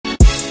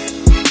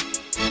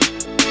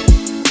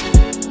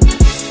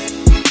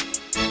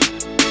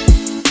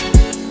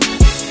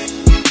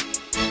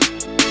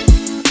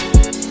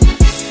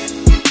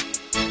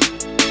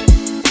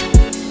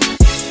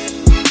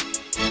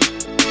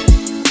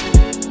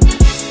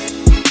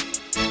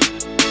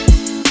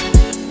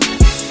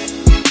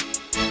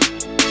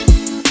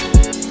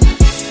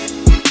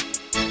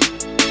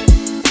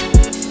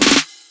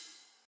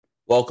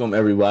Welcome,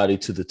 everybody,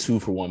 to the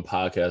 2-for-1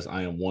 podcast.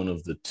 I am one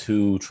of the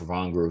two,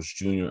 Trevon Gross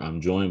Jr. I'm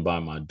joined by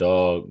my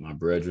dog, my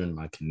brethren,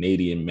 my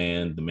Canadian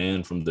man, the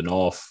man from the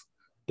North,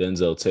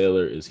 Denzel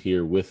Taylor, is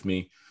here with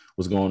me.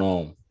 What's going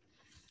on?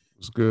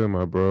 What's good,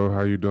 my bro?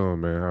 How you doing,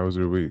 man? How was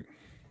your week?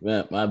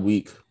 Man, my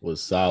week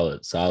was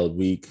solid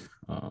week.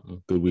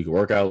 Good week of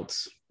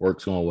workouts.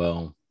 Work's going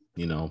well.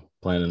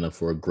 Planning up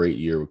for a great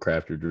year with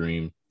Craft Your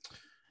Dream.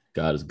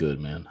 God is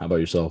good, man. How about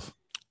yourself?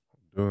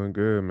 Doing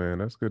good, man.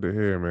 That's good to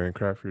hear, man.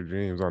 Craft your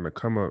dreams on the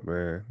come up,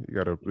 man. You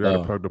gotta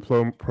Uh, plug the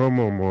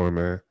promo more,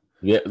 man.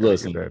 yeah, Gotta get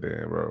listen, that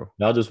in, bro.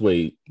 y'all just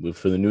wait.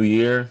 For the new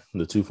year,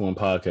 the 2-for-1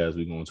 podcast,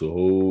 we're going to a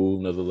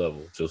whole nother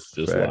level. Just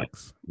watch.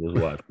 Facts. Just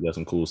watch. We got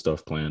some cool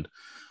stuff planned.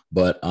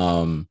 But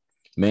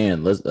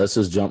man, let's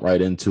just jump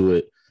right into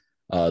it.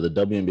 The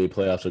WNBA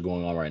playoffs are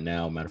going on right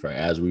now. Matter of fact,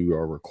 as we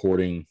are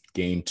recording,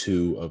 game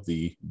 2 of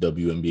the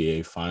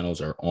WNBA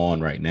finals are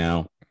on right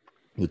now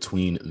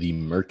between the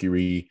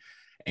Mercury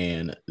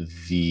and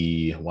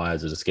the why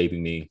is it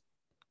escaping me?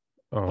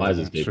 Why is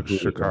it escaping?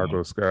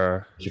 Chicago Sky.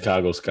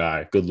 Chicago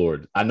Sky. Good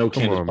Lord. I know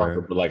Come Candace on,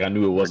 Parker, man. but I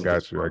knew it I wasn't the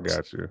got you. I Sparks.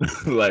 got you.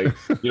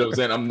 You know what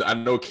I'm saying? I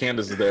know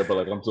Candace is there,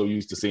 but I'm so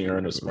used to seeing her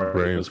in the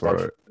Brain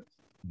Sparks. fart.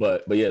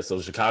 But yeah, so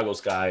Chicago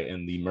Sky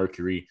and the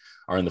Mercury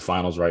are in the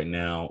finals right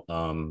now.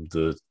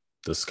 The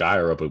Sky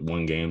are up at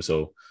one game,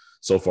 so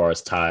far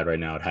it's tied right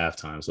now at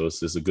halftime. So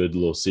it's just a good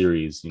little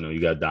series. You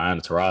got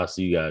Diana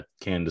Taurasi, you got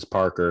Candace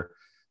Parker.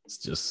 It's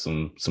just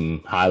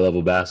some high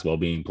level basketball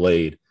being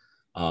played.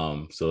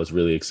 So it's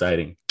really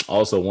exciting.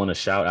 Also, want to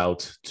shout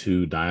out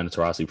to Diana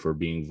Taurasi for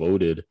being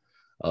voted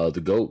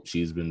the GOAT.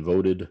 She's been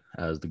voted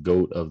as the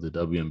GOAT of the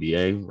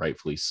WNBA,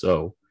 rightfully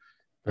so.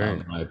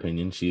 In my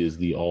opinion, she is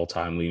the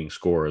all-time leading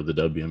scorer of the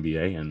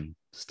WNBA and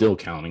still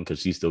counting because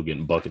she's still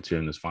getting buckets here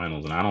in this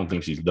finals. And I don't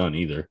think she's done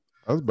either.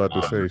 I was about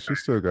to say she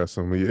still got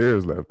some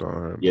years left on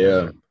her.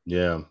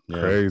 Yeah.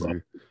 Crazy.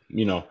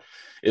 But,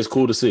 it's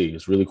cool to see.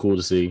 It's really cool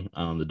to see.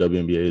 The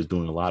WNBA is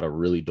doing a lot of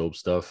really dope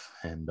stuff,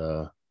 and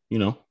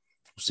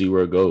see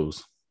where it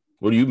goes.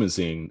 What have you been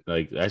seeing?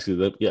 That's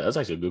actually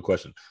a good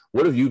question.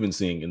 What have you been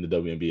seeing in the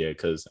WNBA?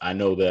 Because I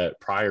know that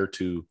prior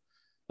to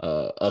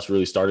us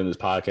really starting this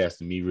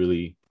podcast and me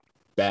really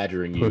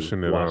badgering you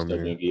Pushing to it watch on me.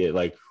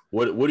 WNBA,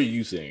 what are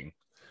you seeing?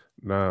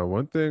 Nah,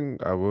 one thing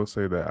I will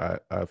say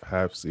that I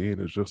have seen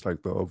is just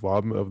like the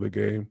involvement of the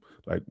game.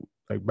 Like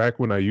back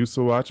when I used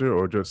to watch it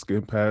or just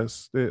skim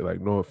past it, like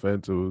no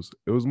offense,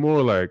 it was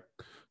more like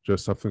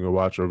just something to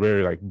watch or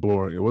very like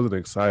boring. It wasn't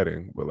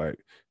exciting, but like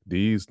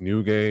these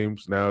new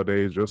games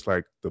nowadays, just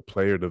like the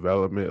player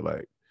development,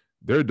 like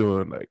they're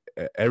doing like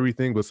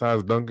everything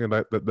besides dunking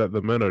that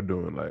the men are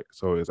doing. Like,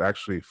 so it's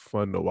actually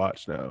fun to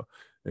watch now.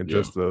 And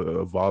just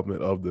the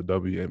involvement of the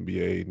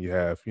WNBA, and you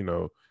have,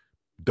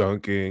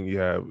 dunking.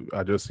 Yeah,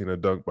 I just seen a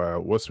dunk by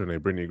what's her name,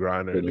 Brittany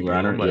Griner in the game.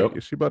 I'm like,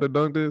 is she about to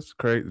dunk this?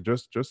 Crazy,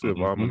 just the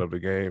involvement of the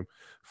game,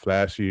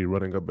 flashy,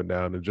 running up and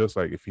down, and just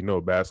like if you know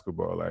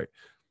basketball, like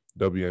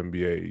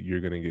WNBA,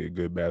 you're gonna get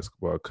good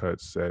basketball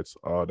cuts, sets,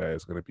 all that.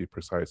 It's gonna be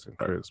precise and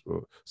crisp.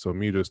 So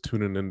me just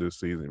tuning in this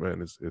season,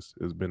 man, it's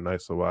been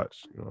nice to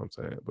watch. You know what I'm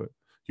saying? But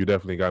you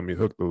definitely got me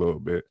hooked a little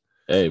bit.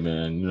 Hey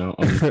man,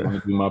 I'm just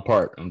trying to do my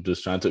part. I'm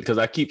just trying to, because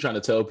I keep trying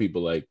to tell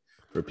people, like,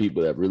 for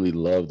people that really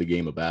love the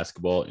game of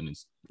basketball in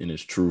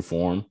its true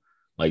form,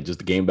 like just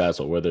the game of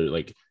basketball, whether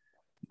like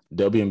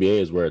WNBA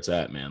is where it's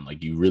at, man.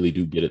 Like you really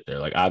do get it there.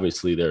 Like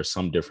obviously there are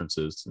some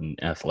differences in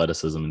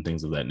athleticism and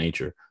things of that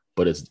nature,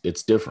 but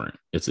it's different.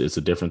 It's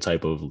a different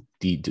type of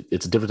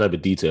it's a different type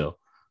of detail.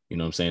 You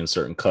know what I'm saying?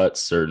 Certain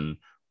cuts, certain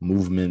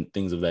movement,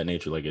 things of that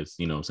nature. Like it's,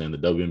 you know what I'm saying, the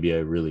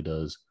WNBA really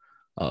does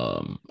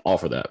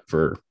offer that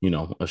for,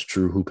 us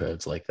true hoop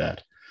heads like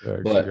that. Yeah,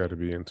 But you got to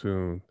be in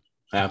tune.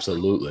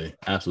 absolutely,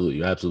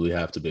 you absolutely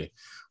have to be.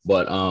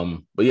 But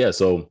yeah,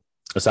 so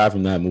aside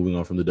from that, moving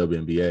on from the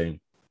WNBA,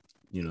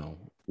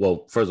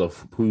 well, first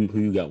off, who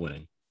you got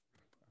winning?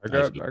 I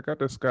got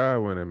the Sky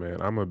winning,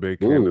 man. I'm a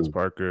big Ooh. Candace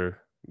Parker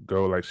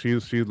go. Like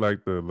she's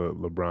like the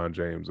LeBron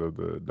James of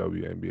the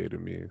WNBA to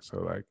me. So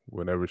like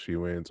whenever she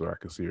wins, or I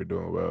can see her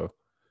doing well,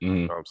 you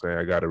know what I'm saying,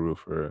 I got to root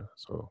for her.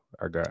 So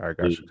I got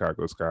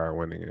Chicago Sky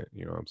winning it.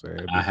 You know what I'm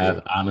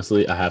saying?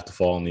 Honestly, I have to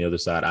fall on the other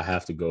side. I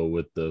have to go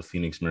with the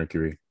Phoenix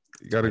Mercury.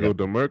 You got to go with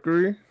the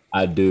Mercury.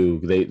 I do.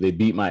 They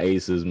beat my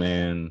Aces,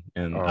 man,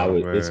 and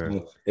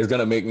it's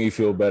gonna make me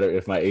feel better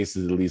if my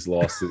Aces at least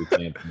lost to the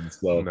champions.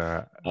 So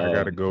nah, I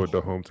gotta go with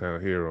the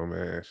hometown hero,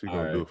 man. She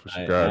gonna do it for I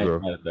Chicago.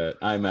 ain't mad at that.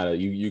 I'm mad at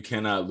you. You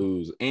cannot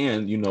lose.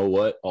 And you know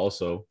what?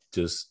 Also,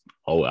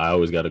 I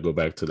always got to go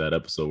back to that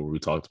episode where we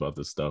talked about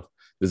this stuff.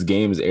 This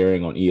game is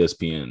airing on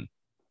ESPN.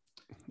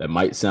 That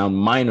might sound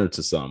minor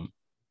to some,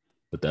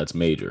 but that's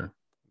major.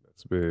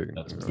 Big.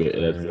 That's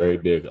very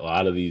big. A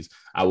lot of these,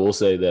 I will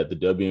say that the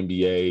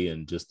WNBA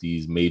and just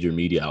these major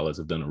media outlets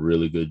have done a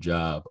really good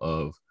job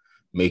of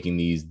making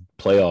these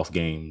playoff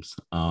games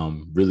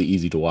really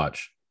easy to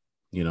watch.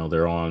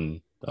 They're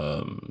on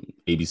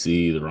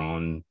ABC, they're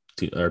on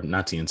or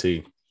not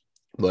TNT,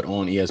 but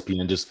on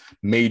ESPN, just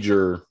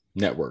major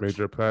networks.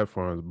 Major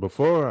platforms.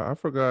 Before I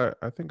forgot,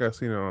 I think I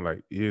seen it on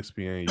like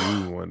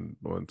ESPNU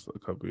once a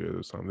couple years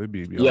or something. They'd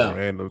be on Yeah.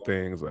 random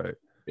things like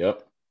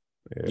Yep.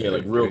 yeah, Yeah,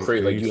 like real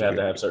crazy. they Like used you to have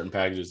to get have certain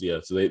packages. Yeah.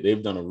 So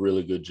they've done a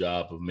really good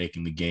job of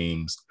making the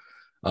games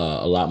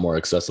a lot more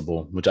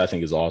accessible, which I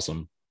think is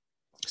awesome.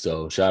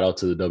 So shout out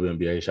to the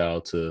WNBA, shout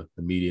out to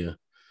the media,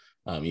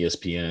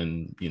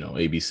 ESPN,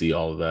 ABC,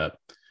 all of that.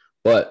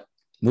 But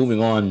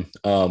moving on,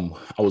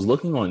 I was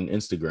looking on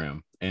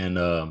Instagram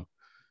and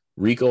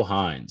Rico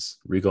Hines.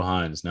 Rico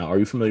Hines. Now, are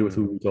you familiar with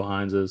who mm, Rico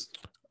Hines is?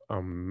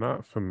 I'm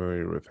not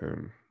familiar with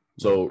him,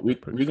 but So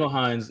Rico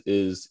Hines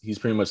he's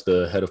pretty much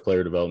the head of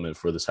player development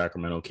for the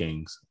Sacramento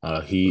Kings.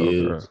 He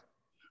okay. is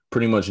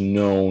pretty much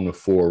known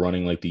for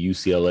running like the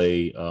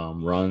UCLA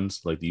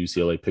runs, like the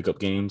UCLA pickup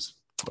games.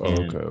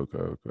 Okay, And okay,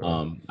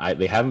 okay.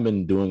 they haven't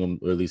been doing them,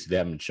 or at least they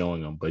haven't been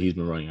showing them, but he's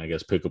been running, I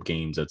guess, pickup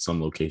games at some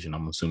location,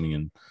 I'm assuming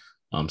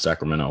in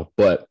Sacramento.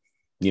 But,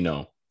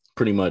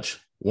 pretty much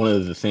one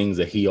of the things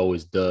that he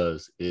always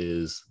does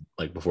is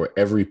like before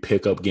every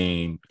pickup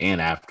game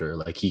and after,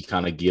 like he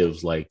kind of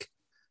gives like,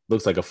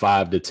 looks like a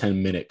 5 to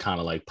 10 minute kind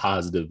of like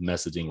positive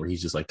messaging where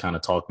he's just like kind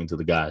of talking to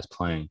the guys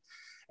playing.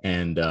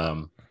 And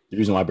the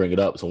reason why I bring it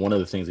up, so one of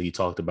the things that he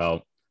talked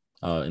about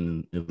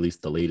in at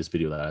least the latest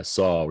video that I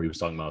saw, where he was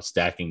talking about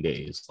stacking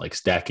days, like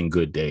stacking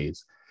good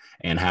days,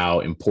 and how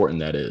important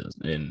that is.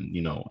 And,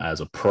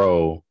 as a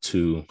pro,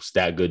 to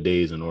stack good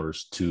days in order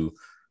to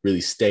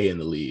really stay in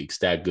the league,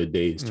 stack good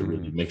days to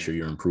really make sure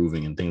you're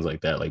improving and things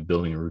like that, like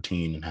building a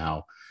routine, and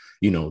how,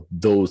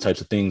 those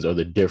types of things are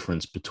the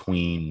difference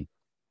between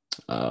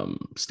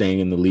staying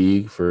in the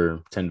league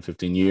for 10 to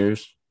 15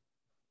 years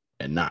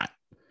and not.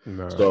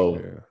 Nah, So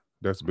yeah.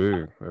 That's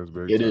big. That's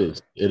big it time.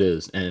 is. It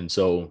is. And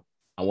so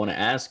I want to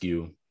ask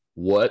you,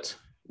 what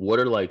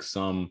are like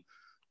some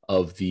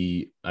of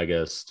the, I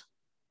guess,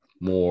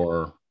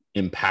 more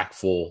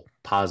impactful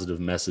positive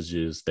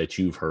messages that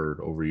you've heard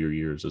over your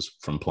years as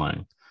from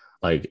playing?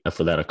 Like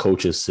for that a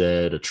coach has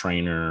said, a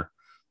trainer,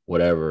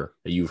 whatever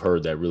that you've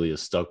heard that really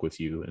has stuck with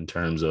you in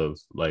terms of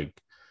like,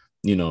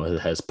 it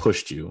has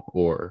pushed you,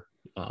 or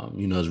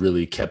has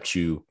really kept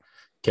you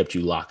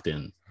locked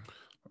in.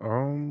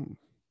 Um,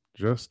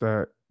 just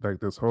that like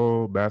this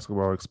whole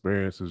basketball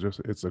experience is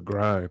just it's a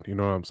grind, you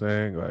know what I'm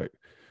saying? Like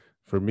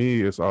for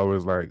me, it's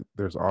always like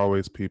there's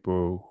always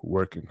people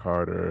working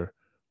harder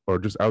or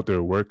just out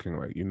there working.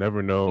 Like you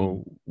never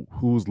know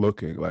who's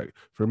looking. Like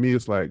for me,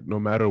 it's like no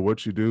matter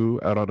what you do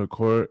out on the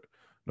court,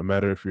 no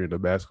matter if you're in the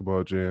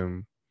basketball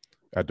gym,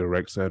 at the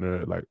rec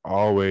center, like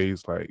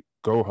always like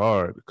go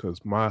hard. Cause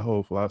my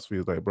whole philosophy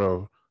is like,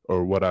 bro,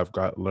 or what I've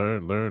got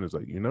learn is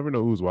like you never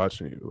know who's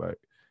watching you. Like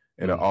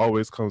and it Mm-hmm.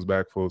 always comes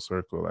back full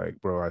circle.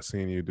 Like, bro, I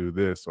seen you do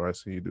this or I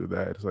seen you do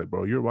that. It's like,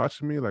 bro, you're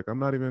watching me. Like, I'm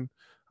not even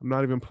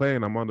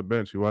playing. I'm on the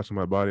bench. You're watching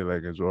my body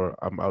language, or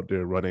I'm out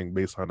there running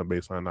baseline to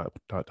baseline, not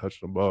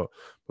touching the ball.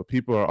 But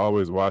people are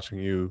always watching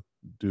you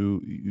do.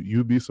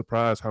 You'd be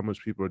surprised how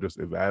much people are just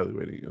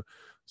evaluating you.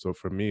 So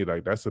for me,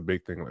 like that's a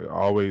big thing. Like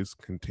always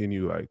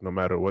continue, like no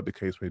matter what the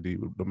case may be,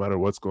 no matter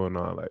what's going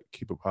on, like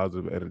keep a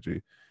positive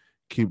energy,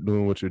 keep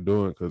doing what you're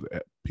doing because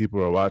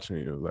people are watching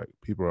you. Like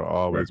people are Right.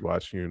 always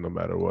watching you no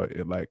matter what.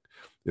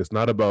 It's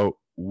not about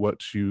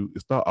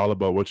it's not all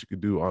about what you can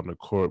do on the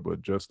court,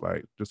 but just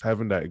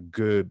having that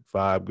good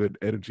vibe, good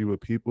energy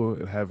with people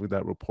and having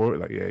that report,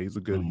 like, yeah,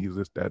 Mm-hmm. he's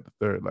this, that, the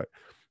third. Like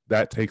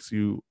that takes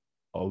you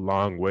a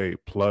long way.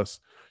 Plus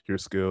your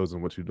skills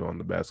and what you do on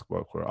the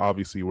basketball court.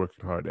 Obviously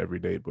working hard every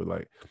day, but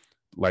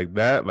like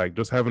that, like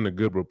just having a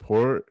good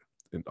report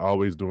and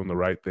always doing the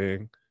right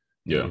thing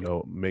and Yeah.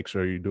 make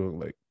sure you're doing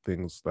like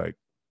things like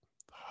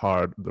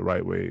hard the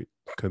right way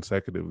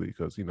consecutively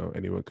because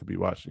anyone could be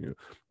watching you.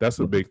 That's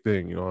a big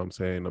thing, you know what I'm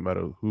saying? No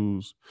matter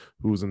who's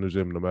in the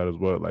gym, no matter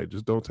what, like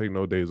just don't take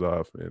no days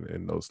off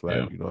and no slack,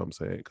 Yeah. you know what I'm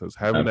saying? Because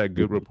having that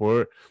good Absolutely.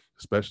 report,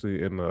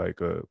 especially in like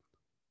a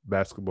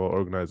basketball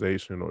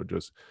organization or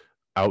just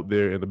out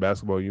there in the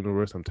basketball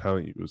universe, I'm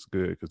telling you, it's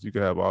good because you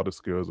can have all the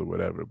skills or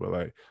whatever, but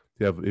like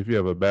if you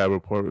have a bad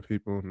rapport with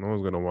people, no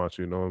one's gonna want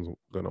you. No one's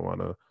gonna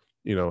want to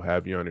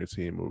have you on your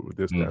team or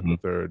this, that, and Mm-hmm. the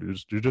third.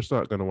 You're just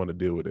not gonna want to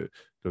deal with it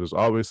because there's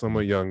always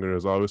someone younger.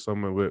 There's always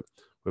someone with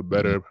Mm-hmm.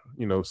 better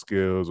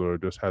skills or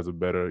just has a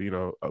better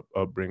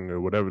upbringing or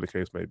whatever the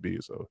case may be.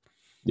 So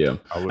Yeah.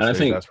 I would And I say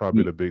think that's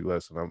probably the big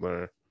lesson I've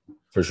learned.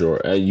 for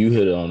sure, you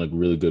hit on a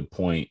really good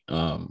point,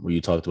 where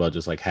you talked about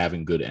just like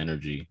having good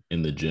energy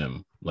in the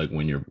gym, like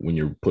when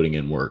you're putting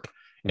in work,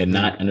 and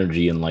Mm-hmm. not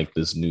energy in like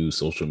this new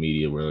social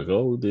media where like,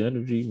 oh, the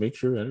energy, make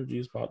sure energy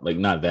is like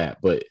not that,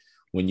 but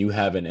when you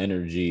have an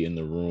energy in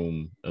the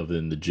room of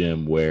in the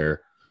gym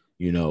where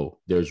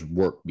there's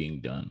work being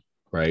done,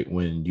 right?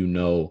 When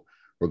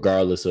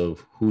regardless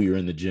of who you're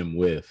in the gym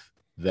with,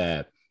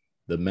 that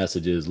the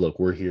message is, look,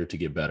 we're here to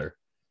get better.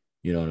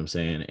 You know what I'm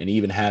saying? And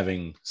even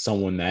having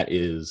someone that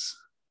is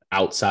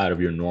outside of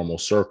your normal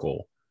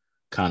circle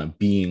kind of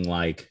being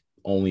like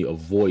only a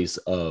voice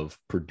of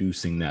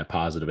producing that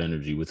positive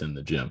energy within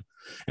the gym.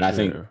 And I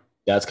think Yeah.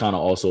 that's kind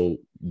of also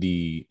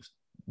the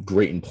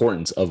great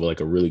importance of like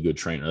a really good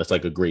trainer. That's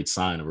like a great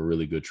sign of a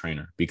really good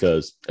trainer,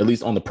 because at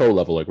least on the pro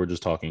level, like we're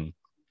just talking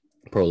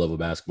pro level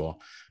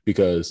basketball,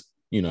 because,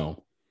 you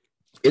know,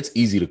 it's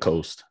easy to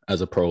coast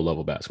as a pro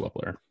level basketball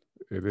player.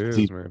 It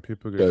is, man.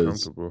 People get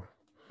comfortable.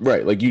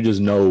 Right. Like you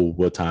just know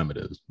what time it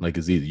is. Like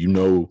it's easy. You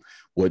know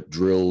what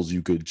drills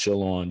you could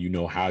chill on. You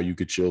know how you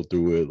could chill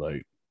through it.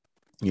 Like,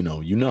 you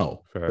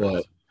know. Facts.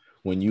 But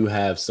when you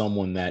have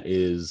someone that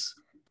is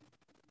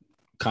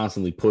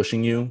constantly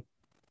pushing you,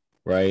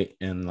 right,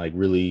 and like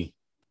really,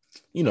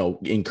 you know,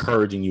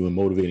 encouraging you and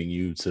motivating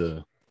you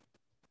to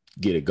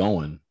get it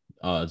going,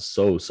 it's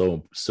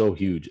so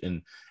huge.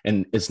 And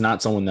it's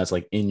not someone that's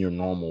like in your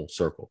normal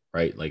circle,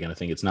 right? Like, and I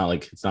think it's not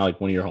like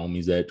one of your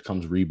homies that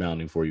comes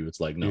rebounding for you. It's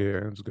like, no,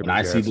 yeah, it's when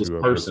I see this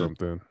person,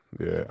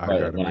 yeah, I right,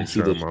 gotta when I make see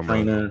sure this my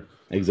trainer,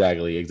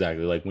 exactly.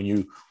 Like when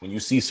you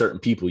see certain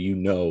people, you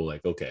know,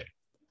 like, okay,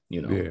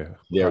 you know, yeah,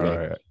 they're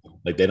gonna,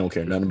 like, they don't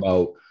care nothing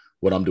about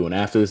what I'm doing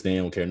after this. They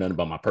don't care nothing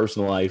about my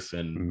personal life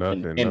and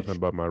nothing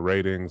about my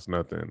ratings,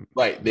 nothing.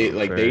 Right.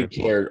 They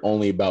cared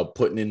only about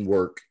putting in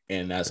work,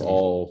 and that's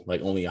all.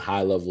 Like only a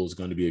high level is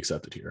going to be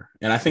accepted here.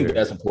 And I think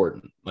that's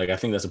important. Like I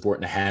think that's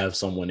important to have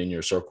someone in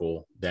your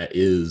circle that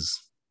is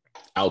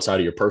outside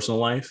of your personal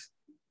life,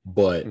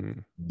 but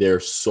they're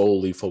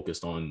solely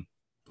focused on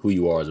who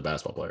you are as a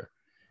basketball player.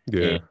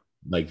 Yeah. And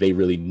like they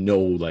really know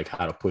like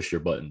how to push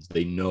your buttons.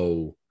 They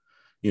know,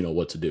 you know,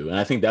 what to do. And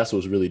I think that's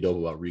what's really dope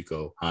about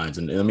Rico Hines.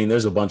 And I mean,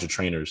 there's a bunch of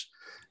trainers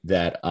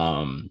that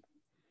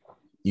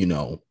you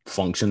know,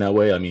 function that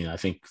way. I mean, I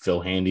think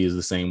Phil Handy is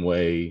the same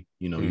way.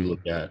 You know, you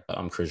look at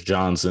Chris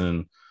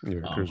Johnson,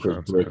 Chris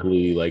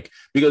Brickley, like,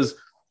 because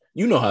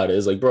you know how it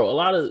is. Like,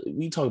 bro,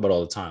 we talk about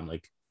all the time,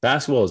 like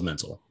basketball is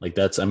mental. Like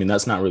that's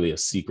not really a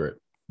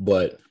secret.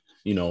 But,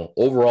 you know,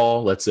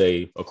 overall, let's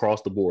say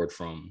across the board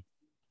from,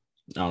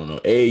 I don't know,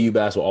 AAU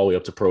basketball all the way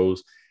up to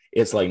pros,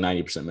 it's like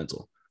 90%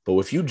 mental. But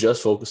if you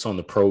just focus on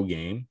the pro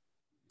game,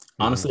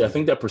 honestly, I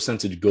think that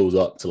percentage goes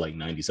up to like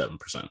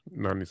 97%.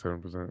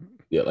 97%.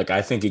 Yeah, like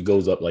I think it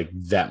goes up like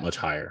that much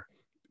higher.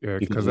 Yeah,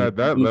 because at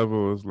that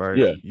level, it's like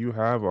you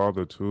have all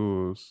the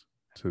tools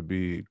to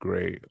be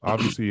great.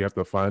 Obviously, you have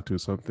to fine-tune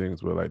some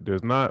things, but like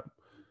there's not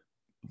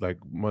like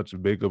much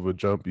big of a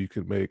jump you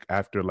can make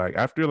after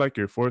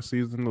your fourth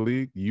season in the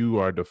league. You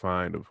are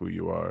defined of who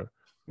you are.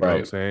 You know what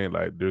I'm saying?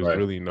 Like there's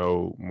really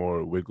no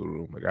more wiggle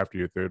room. Like after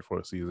your third,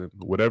 fourth season,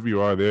 whatever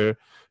you are there,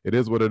 it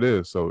is what it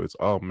is. So it's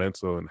all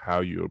mental and how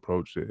you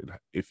approach it.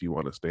 If you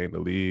want to stay in the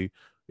league,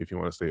 if you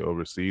want to stay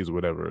overseas,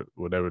 whatever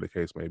the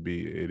case may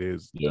be, it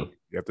is. Yeah.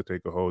 You have to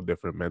take a whole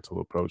different mental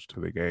approach to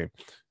the game.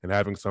 And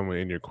having someone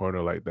in your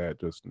corner like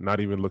that, just not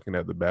even looking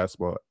at the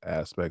basketball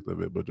aspect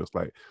of it, but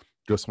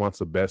just wants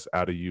the best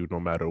out of you no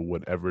matter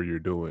whatever you're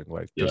doing,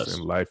 like just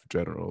in life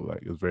general,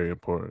 like it's very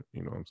important.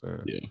 You know what I'm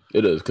saying? Yeah,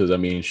 it is. Because I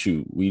mean,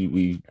 shoot,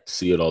 we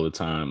see it all the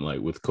time, like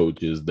with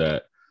coaches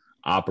that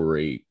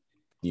operate,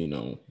 you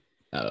know,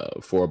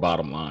 for a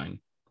bottom line,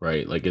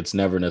 right? Like it's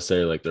never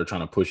necessarily like they're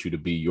trying to push you to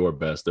be your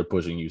best. They're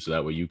pushing you so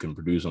that way you can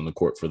produce on the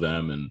court for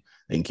them and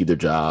they can keep their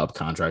job,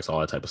 contracts,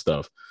 all that type of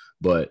stuff.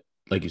 But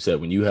like you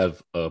said, when you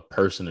have a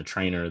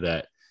trainer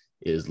that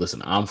is,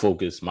 listen, I'm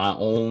focused. My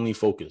only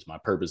focus, my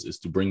purpose is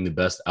to bring the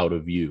best out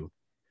of you.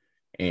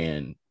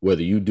 And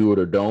whether you do it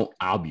or don't,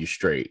 I'll be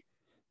straight.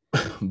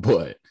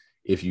 But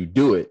if you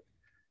do it,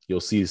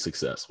 you'll see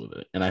success with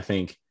it. And I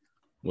think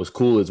what's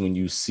cool is when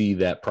you see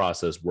that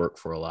process work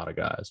for a lot of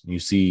guys. You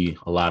see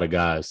a lot of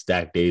guys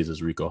stack days,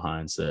 as Rico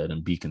Hines said,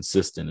 and be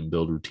consistent and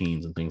build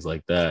routines and things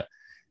like that.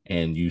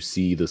 And you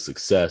see the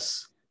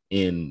success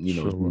in, you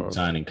know,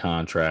 signing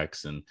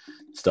contracts and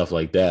stuff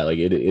like that. Like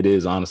it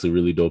is honestly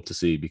really dope to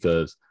see,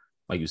 because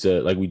like you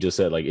said, like we just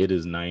said, like it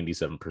is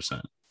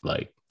 97%,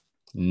 like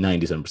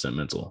 97%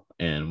 mental.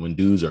 And when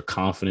dudes are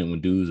confident,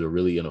 when dudes are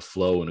really in a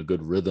flow and a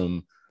good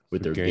rhythm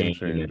with their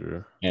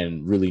game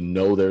and really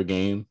know their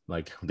game,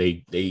 like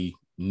they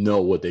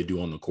know what they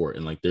do on the court.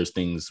 And like there's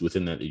things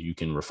within that you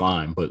can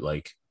refine, but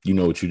like you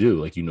know what you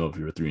do. Like, you know, if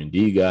you're a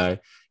 3-and-D guy,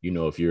 you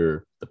know, if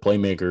you're the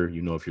playmaker,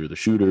 you know, if you're the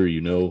shooter,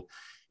 you know,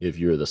 if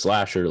you're the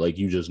slasher, like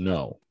you just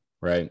know,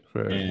 right?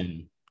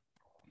 And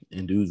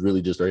dudes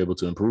really just are able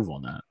to improve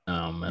on that.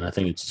 And I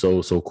think it's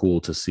so cool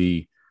to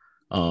see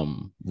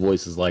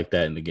voices like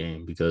that in the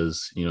game,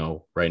 because, you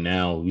know, right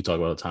now we talk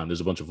about all the time,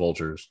 there's a bunch of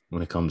vultures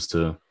when it comes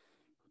to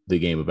the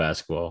game of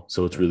basketball.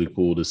 So it's really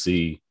cool to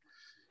see,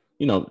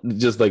 you know,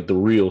 just like the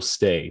real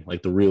stay,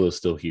 like the real is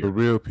still here. The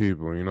real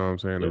people, you know what I'm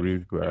saying? The real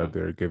people out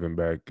there giving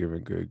back,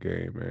 giving good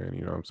game, man.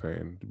 You know what I'm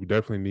saying? We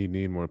definitely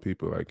need more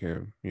people like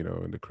him, you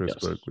know, and the Chris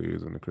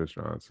Berkeleys and the Chris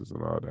Johnsons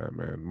and all that,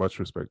 man. Much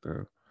respect to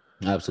him.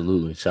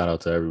 Absolutely. Shout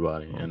out to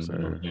everybody.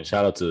 And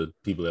shout out to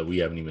people that we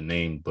haven't even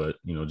named, but,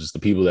 you know, just the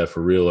people that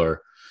for real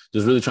are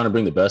just really trying to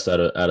bring the best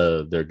out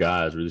of their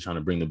guys, really trying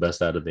to bring the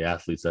best out of the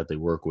athletes that they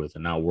work with,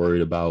 and not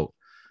worried about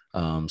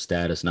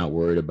status, not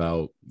worried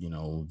about, you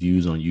know,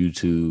 views on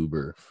YouTube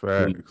or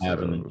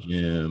having the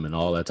gym and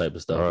all that type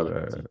of stuff.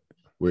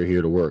 We're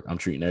here to work. I'm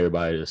treating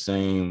everybody the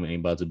same. Ain't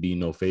about to be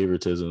no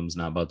favoritisms,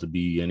 not about to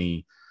be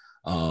any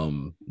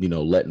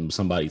letting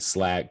somebody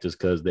slack just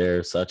because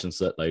they're such and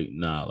such. Like,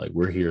 nah, like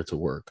we're here to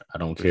work. I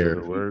don't We're here care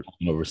to if you're work.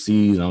 playing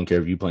overseas. I don't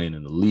care if you're playing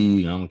in the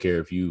league. I don't care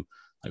if you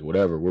like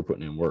whatever. We're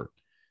putting in work.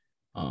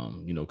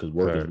 Because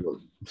work is Right. work.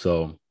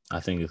 So I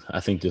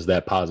think just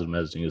that positive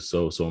messaging is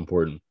so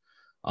important.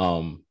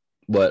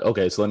 But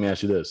okay, so let me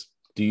ask you this: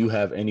 do you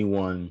have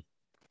anyone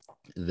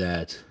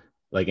that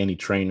like any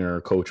trainer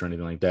or coach or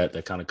anything like that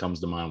that kind of comes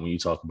to mind when you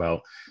talk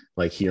about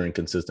like hearing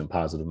consistent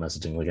positive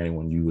messaging, like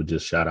anyone you would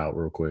just shout out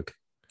real quick?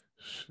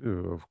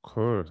 Shoot, of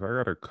course. I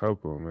got a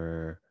couple,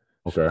 man.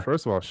 Okay.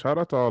 First of all, shout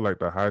out to all like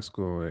the high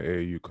school and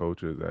AAU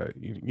coaches that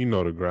you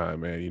know the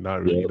grind, man. You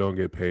Yeah. don't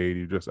get paid.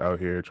 You're just out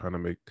here trying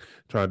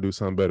to do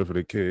something better for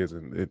the kids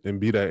and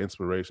be that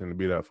inspiration and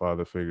be that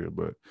father figure.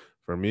 But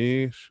for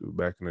me, shoot,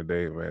 back in the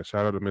day, man,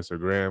 shout out to Mr.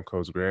 Graham.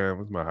 Coach Graham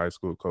was my high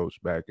school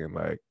coach back in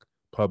like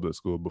public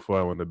school before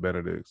I went to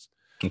Benedict's.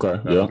 Okay.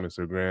 Shout out Yeah. to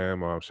Mr.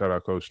 Graham. Shout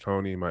out Coach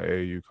Tony, my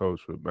AAU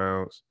coach for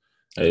Bounce.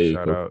 And Hey,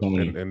 shout Coach out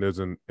Tony. and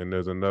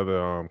there's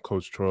another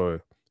Coach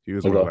Troy. He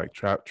was on Okay.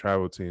 like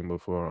travel team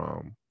before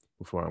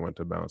I went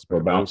to Bounce, Or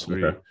man. bounce.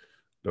 Okay.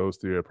 Those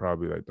three are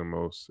probably like the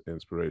most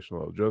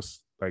inspirational,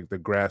 just like the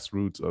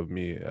grassroots of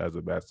me as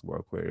a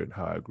basketball player and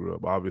how I grew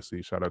up.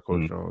 Obviously, shout out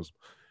Coach Mm, Jones,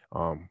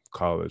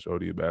 college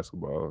ODU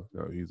basketball.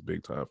 He's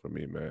big time for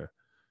me, man.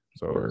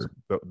 So word.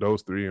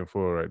 those 3 and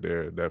 4 right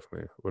there,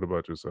 definitely. What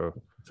about yourself?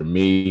 For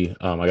me,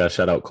 I got to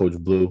shout out Coach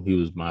Blue. He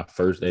was my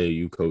first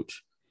AAU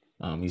coach.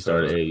 He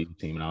started So AAU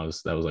team, and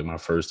that was like my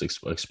first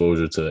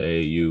exposure to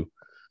AAU.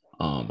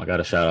 I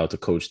got a shout out to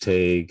Coach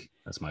Tag.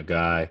 That's my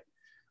guy.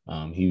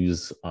 He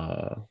was,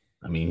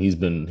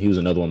 he was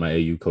another one of my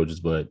AU coaches,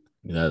 but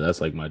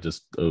that's like my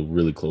just a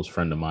really close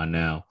friend of mine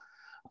now.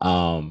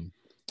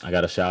 I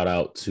got a shout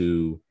out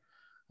to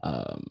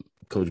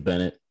Coach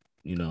Bennett.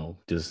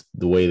 Just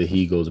the way that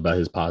he goes about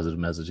his positive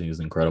messaging is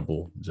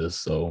incredible.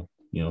 Just so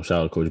shout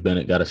out Coach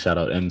Bennett. Got to shout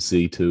out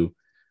MC too.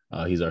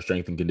 He's our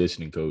strength and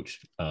conditioning coach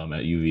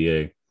at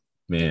UVA.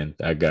 Man,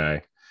 that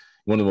guy,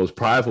 one of the most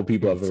prideful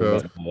people I've ever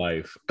met in my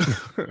life.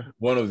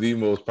 One of the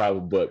most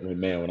prideful, but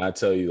man, when I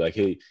tell you, like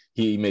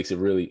he makes it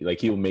really like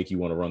he'll make you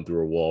want to run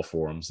through a wall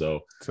for him.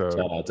 So shout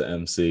out to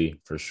MC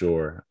for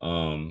sure.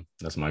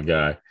 That's my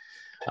guy.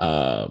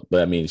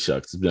 But I mean,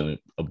 shucks, it's been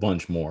a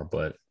bunch more,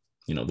 but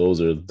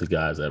those are the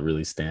guys that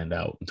really stand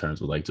out in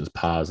terms of like just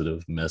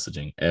positive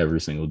messaging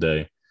every single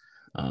day.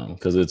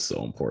 Because it's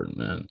so important,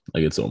 man.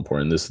 Like it's so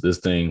important. This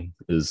thing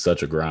is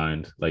such a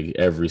grind. Like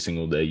every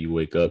single day you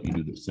wake up, you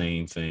do the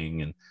same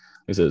thing, and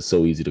like I said, it's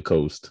so easy to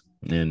coast.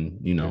 And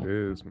it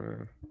is,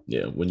 man.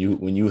 yeah, when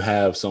you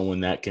have someone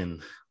that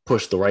can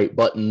push the right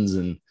buttons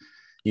and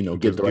get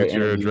Just the right get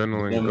your energy,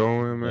 adrenaline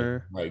going,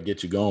 man. right,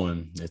 get you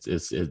going.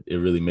 It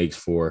really makes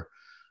for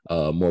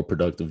more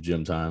productive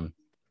gym time.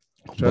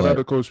 Shout out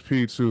to Coach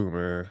P too,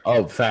 man.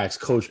 Oh, facts,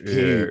 Coach P.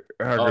 Yeah,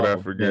 how could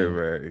I forget,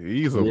 man?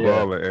 He's a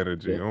ball of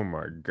energy. Oh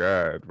my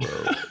god,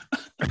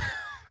 bro.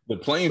 The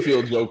playing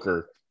field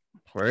joker.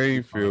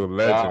 Playing field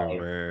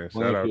legend, man.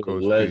 Shout out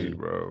Coach P,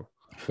 bro.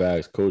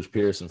 Facts, Coach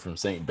Pearson from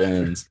St.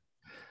 Ben's.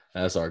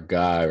 That's our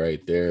guy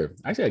right there.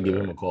 Actually, I give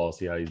him a call,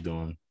 see how he's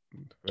doing.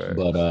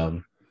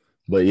 Facts.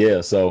 But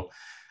yeah, so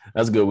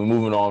that's good. We're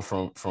moving on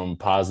from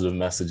positive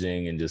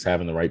messaging and just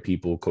having the right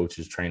people,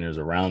 coaches, trainers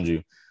around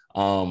you.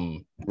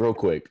 Real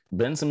quick,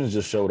 Ben Simmons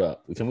just showed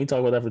up. Can we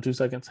talk about that for 2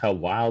 seconds? How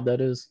wild that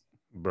is?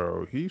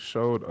 Bro, he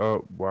showed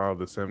up while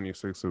the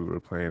 76ers were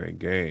playing a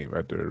game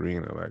at the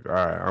arena. Like, all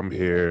right, I'm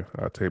here.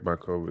 I'll take my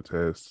COVID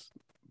test.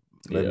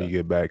 Let me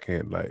get back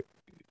in. Like,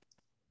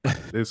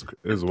 it's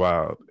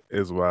wild.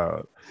 It's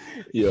wild.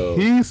 Yo.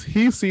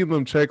 He's seen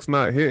them checks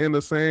not hitting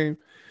the same.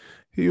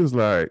 He was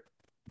like,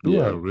 do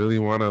I really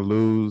want to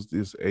lose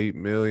this $8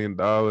 million?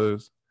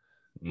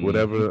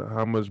 Whatever,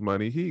 how much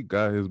money he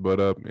got his butt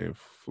up and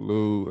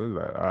flew. It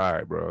was like, all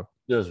right, bro.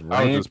 I was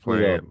just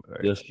playing.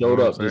 Like, just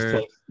showed up.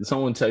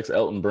 Someone texted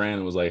Elton Brand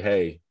and was like,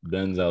 "Hey,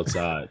 Ben's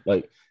outside."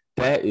 Like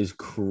that is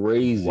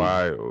crazy.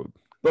 Wild.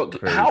 Bro,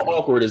 crazy. How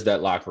awkward is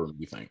that locker room?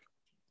 You think?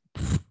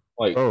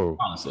 Like,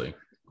 honestly.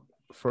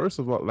 First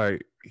of all,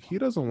 like he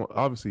doesn't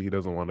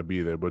want to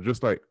be there, but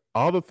just like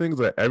all the things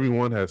that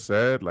everyone has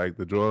said, like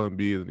the Joel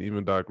Embiid and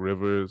even Doc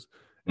Rivers,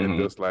 and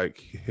just like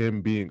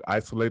him being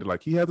isolated,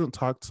 like he hasn't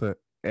talked to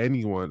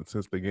anyone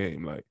since the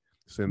game, like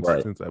since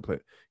I played.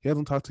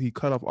 He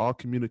cut off all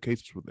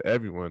communications with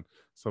everyone.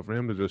 So for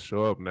him to just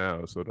show up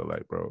now, sort of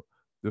like, bro,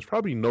 there's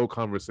probably no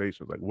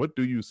conversations. Like, what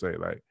do you say?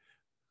 Like,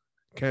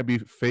 can't be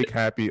fake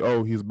happy.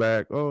 Oh, he's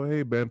back. Oh,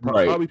 hey, Ben.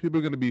 Probably people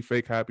are going to be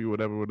fake happy,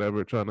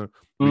 whatever, trying to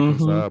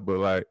reconcile. But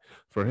like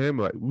for him,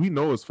 like we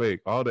know it's fake.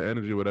 All the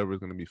energy, whatever, is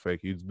going to be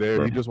fake. He's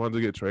there. He just wants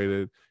to get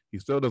traded. He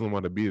still doesn't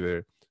want to be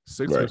there.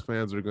 Sixers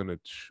fans are going to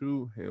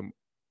chew him.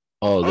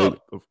 Oh,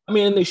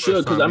 and they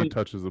should, because he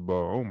touches the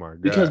ball. Oh my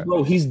god! Because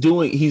bro, he's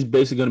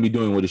basically going to be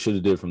doing what he should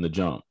have did from the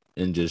jump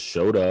and just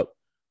showed up.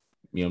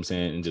 You know what I'm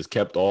saying? And just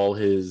kept all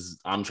his.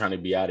 I'm trying to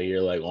be out of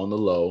here, like on the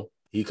low.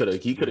 He could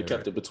have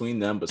kept it between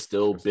them, but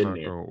still been there.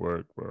 It's not gonna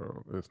work,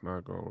 bro. It's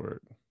not gonna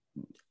work.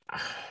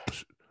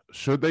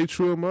 should they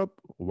chew him up?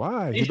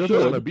 Why? They He doesn't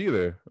want to should. be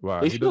there.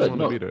 Why? They He doesn't should.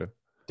 want to No, be there.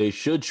 they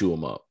should chew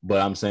him up.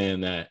 But I'm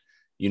saying that,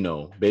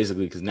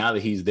 basically, because now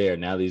that he's there,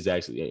 now that he's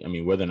actually, I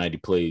mean, whether or not he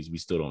plays, we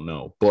still don't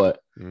know.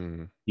 But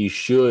he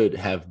should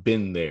have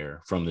been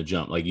there from the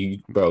jump. Like,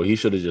 he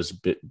should have just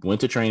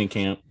went to training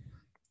camp,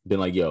 been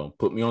like, yo,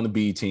 put me on the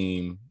B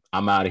team.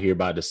 I'm out of here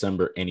by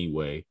December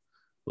anyway.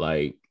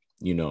 Like,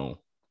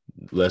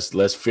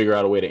 let's figure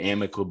out a way to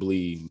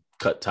amicably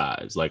cut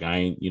ties. Like, I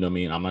ain't, you know what I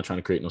mean? I'm not trying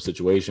to create no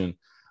situation.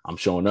 I'm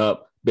showing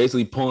up,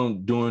 basically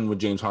doing what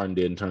James Harden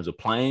did in terms of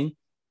playing,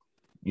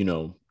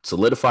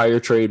 solidify your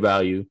trade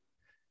value,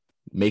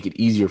 make it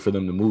easier for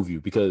them to move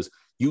you, because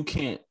you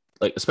can't,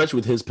 like, especially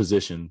with his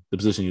position, the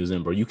position he was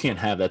in, bro, you can't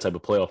have that type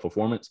of playoff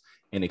performance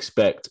and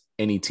expect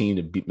any team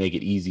to make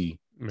it easy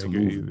to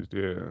move.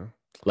 Yeah.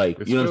 Like,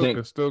 it's you know what I'm saying?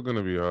 It's still going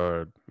to be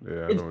hard.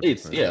 Yeah.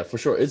 Yeah, for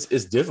sure.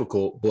 It's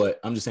difficult, but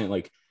I'm just saying,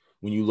 like,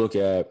 when you look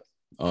at,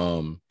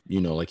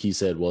 like he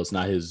said, well, it's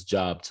not his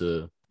job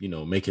to,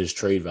 make his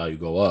trade value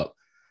go up.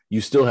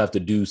 You still have to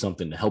do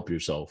something to help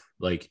yourself.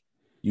 Like,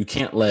 you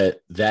can't let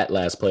that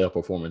last playoff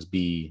performance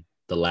be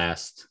the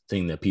last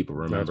thing that people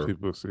remember.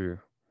 People see. You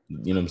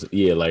know what I'm saying?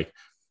 Yeah, like,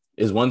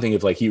 it's one thing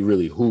if, like, he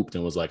really hooped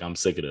and was like, I'm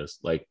sick of this.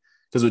 Like,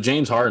 because with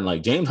James Harden,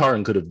 like, James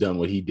Harden could have done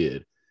what he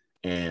did.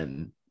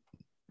 And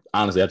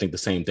honestly, I think the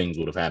same things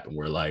would have happened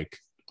where, like,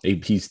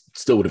 he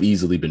still would have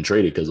easily been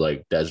traded because,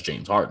 like, that's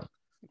James Harden.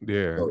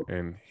 Yeah,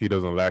 and he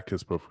doesn't lack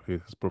his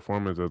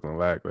performance doesn't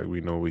lack. Like, we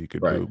know what he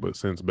could do, but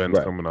since Ben's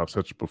coming off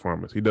such a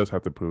performance, he does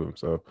have to prove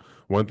himself.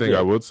 One thing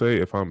I would say,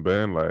 if I'm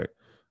Ben, like,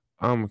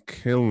 I'm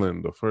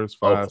killing the first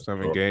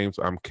 5-7 games.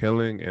 I'm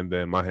killing, and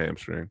then my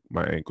hamstring,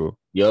 my ankle.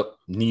 Yep,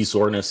 knee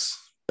soreness,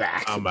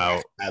 back. I'm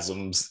out.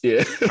 Spasms.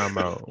 Yeah, I'm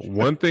out.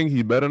 One thing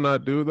he better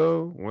not do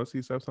though, once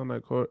he steps on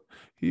that court,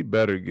 he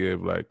better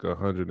give like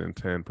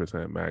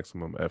 110%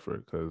 maximum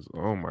effort. Because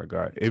oh my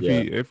god,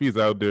 if he's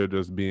out there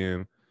just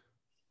being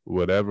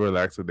whatever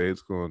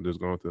lackadaisical and just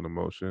going through the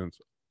motions,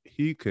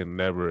 he can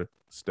never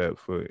step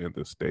foot in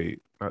the city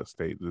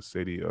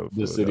of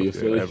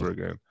Philadelphia ever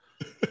again.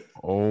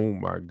 Oh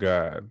my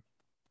god.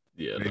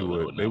 Yeah,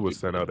 they would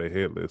send out a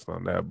hit list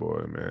on that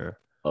boy, man.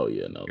 Oh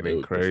yeah, no, they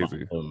would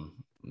crazy.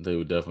 They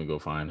would definitely go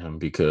find him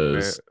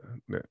because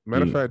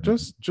matter of fact,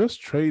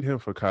 just trade him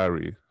for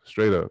Kyrie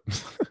straight up.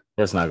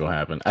 That's not gonna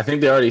happen. I think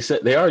they already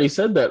said that. They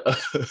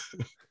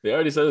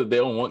already said that they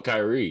don't want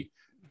Kyrie,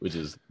 which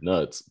is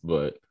nuts.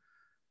 But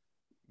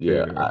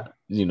yeah.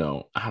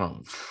 I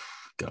don't.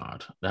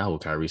 God, that whole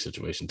Kyrie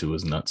situation too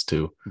is nuts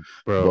too,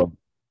 bro.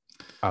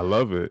 I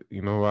love it.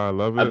 You know why I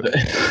love it?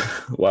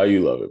 Why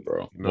you love it,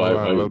 bro? You know why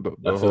I love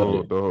the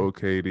whole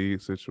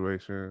KD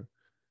situation?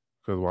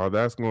 Because while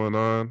that's going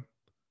on,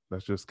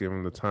 let's just give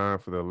them the time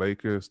for the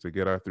Lakers to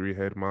get our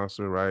 3-head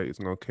monster right. It's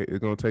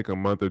gonna take a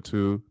month or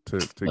two to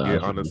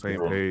get on the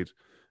same page,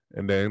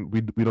 and then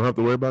we don't have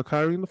to worry about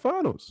Kyrie in the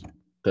finals.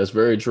 That's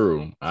very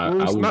true.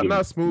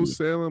 Not smooth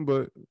sailing,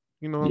 but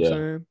you know what I'm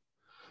saying.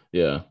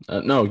 Yeah.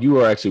 No, you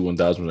are actually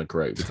 1,000%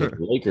 correct.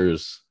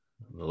 Because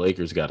the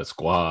Lakers got a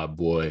squad,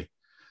 boy.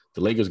 The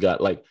Lakers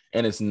got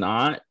and it's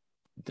not.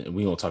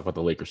 We won't talk about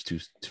the Lakers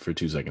for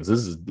 2 seconds.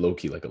 This is low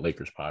key like a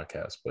Lakers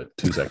podcast, but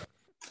 2 seconds.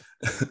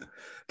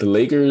 The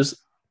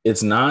Lakers,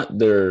 it's not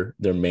their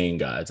main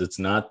guys. It's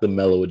not the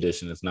Melo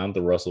edition. It's not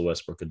the Russell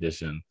Westbrook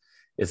edition.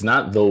 It's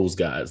not those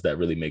guys that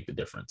really make the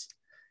difference.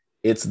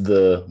 It's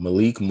the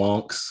Malik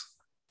Monks.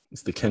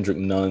 It's the Kendrick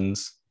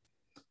Nuns.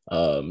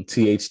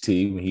 THT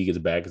when he gets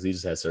back, because he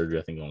just had surgery,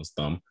 I think, on his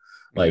thumb.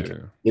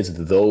 It's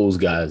those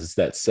guys. It's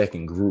that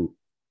second group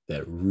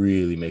that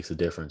really makes a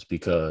difference,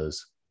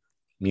 because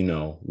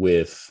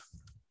with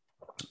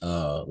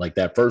like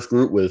that first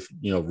group with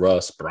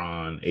Russ,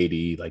 Bron,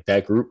 AD, like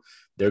that group,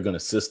 they're gonna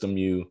system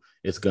you.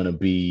 It's gonna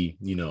be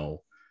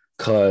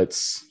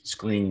cuts,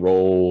 screen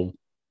roll,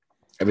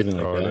 everything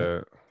like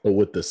that. But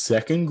with the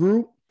second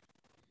group,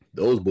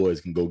 those boys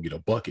can go get a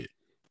bucket.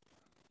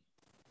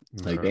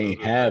 Like, they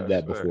ain't have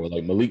that before.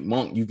 Like Malik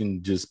Monk, you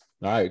can just,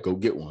 all right, go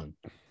get one.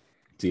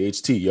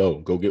 THT, yo,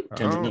 go get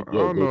Kendrick. I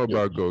don't know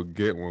about go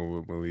get one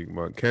with Malik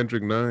Monk.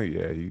 Kendrick Nunn,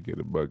 yeah, you get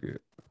a bucket.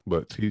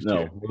 But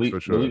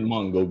Malik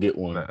Monk, go get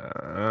one.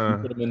 You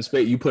put him in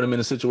space. You put him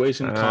in a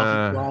situation,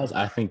 conflict-wise,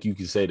 I think you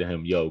can say to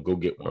him, yo, go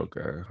get one.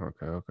 Okay.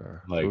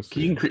 Like,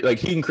 he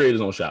can create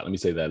his own shot. Let me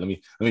say that. Let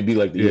me be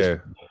like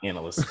the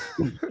analyst.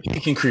 He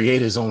can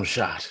create his own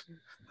shot.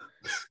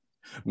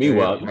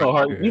 Meanwhile,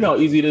 you know how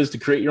easy it is to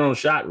create your own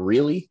shot,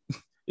 really?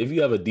 If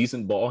you have a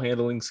decent ball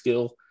handling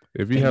skill.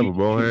 If you have a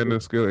ball handling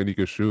skill and you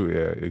can shoot,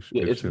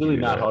 it's really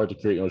not hard to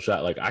create your own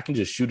shot. Like, I can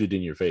just shoot it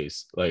in your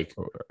face. Like,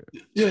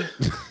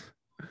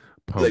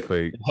 pump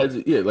fake. Like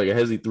a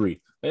hezzy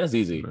 3. That's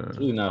easy. It's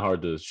really not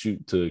hard to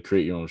shoot to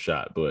create your own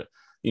shot, but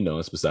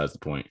it's besides the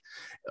point.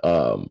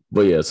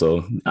 But yeah,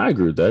 so I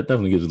agree with that.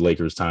 Definitely gives the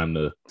Lakers time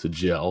to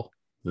gel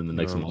in the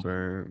next month.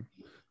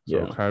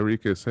 So Kyrie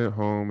gets sent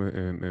home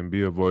and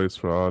be a voice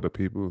for all the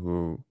people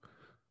who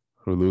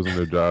are losing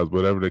their jobs,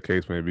 whatever the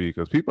case may be.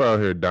 Because people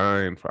out here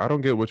dying. I don't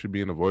get what you're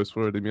being a voice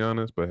for, to be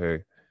honest. But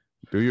hey,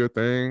 do your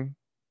thing.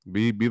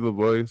 Be the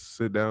voice.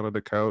 Sit down on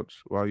the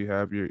couch while you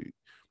have your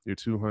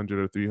 200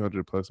 or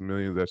 300 plus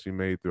millions that you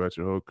made throughout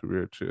your whole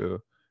career. Chill,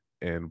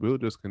 and we'll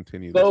just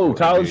continue this So whole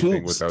NBA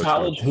thing without you.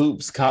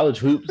 college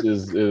hoops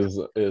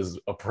is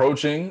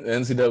approaching.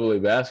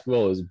 NCAA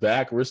basketball is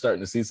back. We're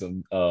starting to see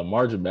some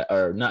margin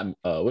or not.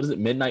 What is it?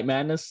 Midnight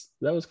Madness? Is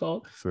that what it's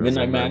called? So,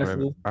 Midnight man,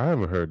 Madness. I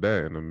haven't heard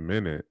that in a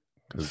minute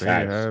because they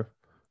Facts. have.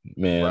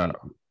 Man,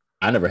 Wow.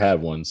 I never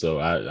had one, so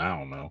I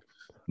don't know.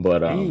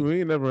 But We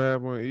ain't never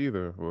had one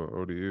either. Well,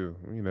 ODU,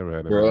 we never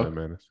had a bro, Midnight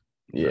Madness.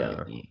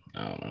 yeah,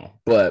 I don't know.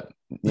 But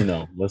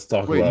let's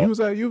talk Wait, about. you was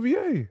at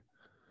UVA.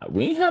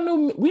 We ain't had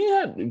no. We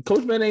had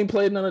Coach Ben ain't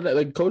played none of that.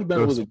 Like Coach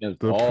Ben was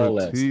against all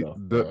that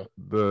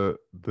stuff.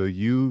 The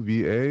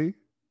UVA,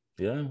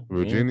 yeah,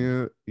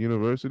 Virginia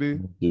University.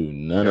 Dude,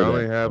 none y'all of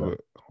that. Ain't have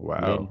it.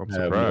 Wow, I'm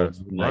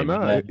surprised. Why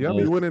not? Y'all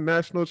be winning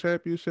national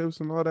championships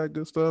and all that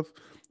good stuff.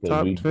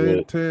 Top 10,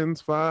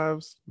 10s,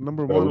 5s,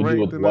 number one we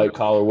ranked. Do it white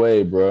collar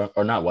way, bro.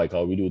 Or not white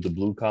collar. We do it the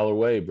blue collar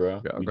way,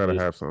 bro. Y'all gotta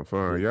have some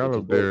fun. Y'all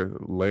up there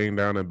laying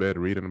down in bed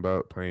reading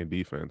about playing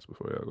defense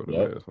before y'all go to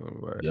bed.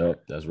 So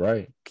yep, that's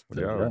right.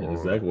 That's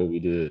exactly what we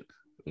did.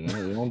 We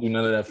don't do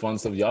none of that fun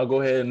stuff. Y'all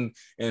go ahead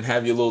and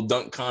have your little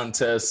dunk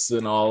contests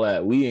and all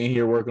that. We ain't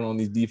here working on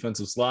these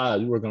defensive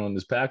slides. We working on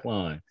this pack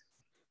line.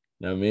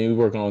 You know what I mean? We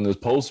working on this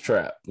post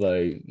trap.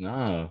 Like,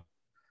 nah.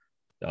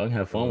 Y'all can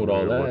have fun with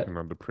all that. Working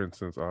on the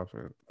Princeton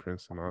offense.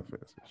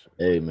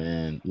 Hey,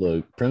 man.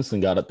 Look, Princeton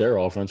got up their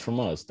offense from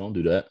us. Don't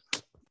do that.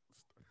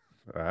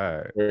 All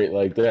right. Great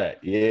like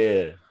that.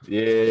 Yeah.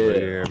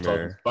 I'm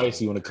talking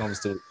spicy when it comes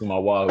to my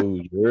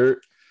Wahoo. You heard?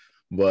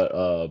 But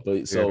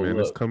so man,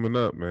 look, it's coming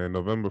up, man.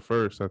 November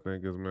 1st, I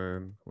think, is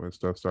when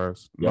stuff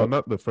starts. Yep. No,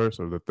 not the 1st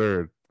or the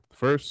 3rd.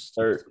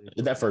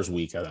 That first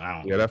week. I don't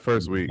know. Yeah, that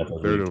first week,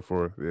 3rd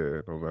or 4th.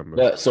 Yeah, November.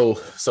 Yeah.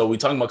 So we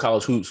talking about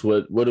college hoops.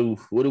 What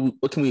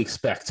can we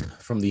expect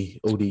from the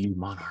ODU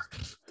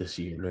Monarchs this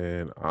year?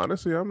 Man,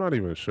 honestly, I'm not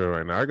even sure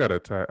right now. I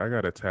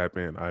gotta tap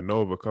in. I know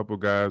of a couple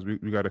guys. We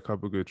got a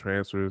couple good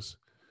transfers.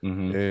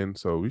 Mm-hmm. And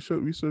so we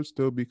should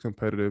still be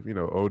competitive. You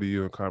know,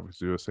 ODU and Conference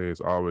USA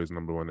is always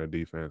number one in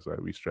defense.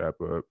 Like we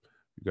strap up.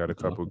 We got a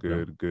couple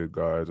good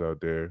guards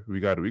out there. We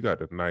got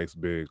a nice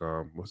big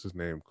what's his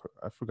name?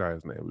 I forgot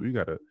his name.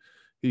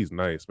 He's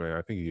nice, man.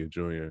 I think he's a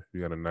junior. We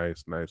got a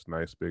nice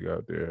big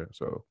out there.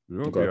 So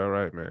we're gonna be all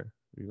right, man.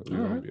 We're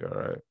gonna be all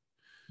right.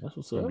 That's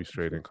what's up. We'll be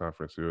straight in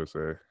Conference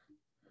USA.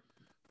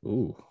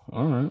 Ooh,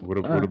 all right. What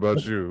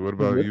about you? What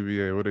about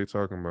UVA? What are they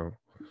talking about?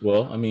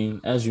 Well, I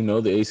mean, as you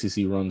know, the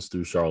ACC runs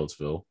through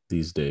Charlottesville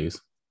these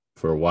days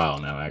for a while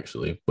now,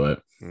 actually.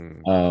 But,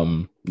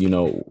 you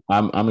know,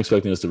 I'm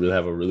expecting us to really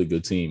have a really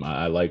good team.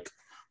 I like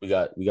we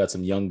got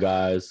some young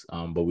guys,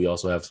 but we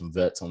also have some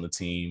vets on the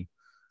team.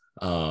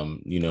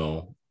 You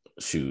know,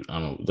 shoot, I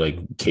don't know, like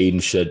Caden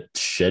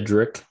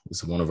Shedrick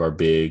is one of our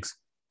bigs.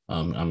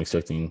 I'm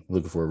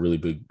looking for a really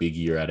big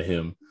year out of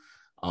him.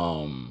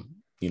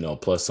 You know,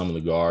 plus some of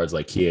the guards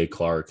like Kie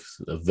Clark,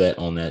 a vet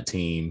on that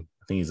team.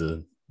 I think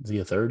is he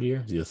a third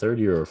year? Is he a third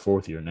year or a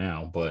fourth year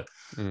now? But,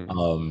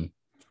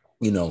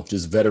 you know,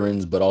 just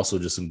veterans, but also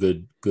just some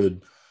good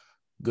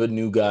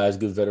new guys,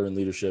 good veteran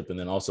leadership. And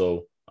then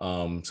also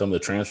some of the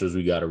transfers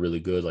we got are really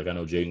good. Like I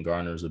know Jaden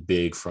Garner is a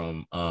big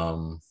from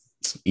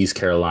East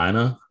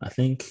Carolina, I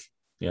think.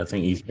 Yeah, I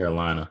think East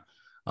Carolina,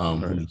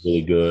 who's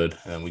really good.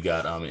 And we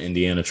got an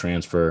Indiana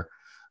transfer,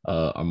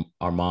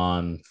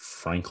 Armand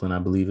Franklin, I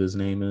believe his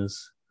name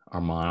is.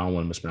 Armand, I don't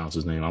want to mispronounce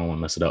his name. I don't want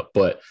to mess it up.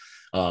 But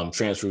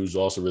transfer is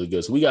also really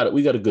good. So we got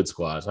a good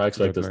squad. So I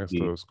expect us to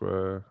be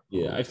squad.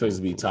 Yeah, I expect us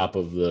to be top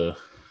of the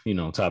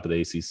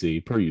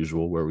ACC per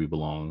usual, where we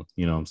belong.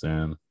 You know what I'm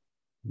saying?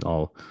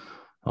 All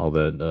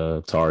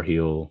that Tar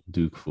Heel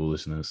Duke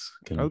foolishness.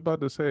 I was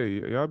about to say,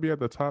 y'all be at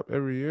the top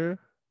every year.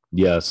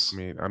 Yes.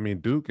 I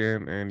mean Duke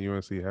and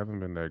UNC haven't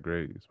been that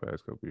great these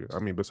past couple years. I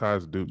mean,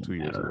 besides Duke 2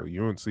 years ago,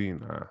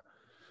 UNC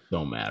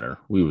don't matter.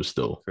 We were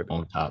still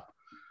on top.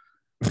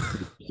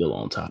 Still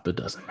on top. It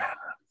doesn't matter.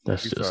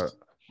 That's just.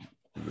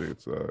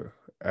 It's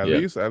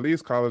at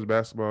least college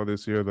basketball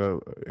this year they're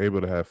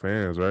able to have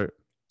fans, right?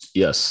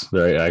 Yes,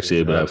 they're actually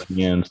able to have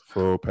fans,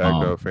 full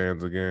packed out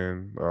fans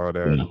again. All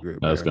that. Yeah, good,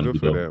 that's man. Gonna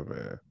good be for dope. them,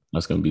 man.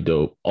 That's gonna be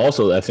dope.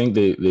 Also, I think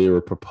they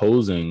were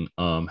proposing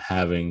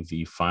having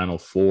the Final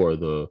Four,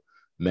 the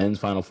men's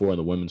Final Four and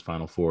the women's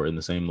Final Four in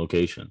the same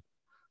location,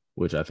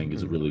 which I think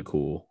is really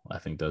cool. I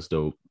think that's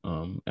dope.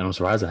 And I'm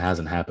surprised it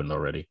hasn't happened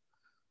already.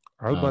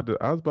 I was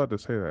about to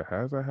say that.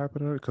 Has that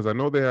happened already? Because I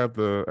know they have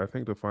I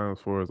think the Final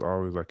Four is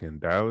always like in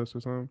Dallas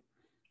or something.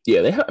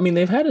 Yeah, they've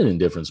had it in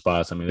different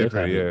spots. I mean, they've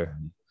had it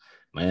in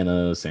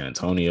Atlanta, San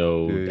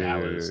Antonio,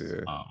 Dallas.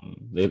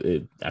 Yeah.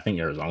 I think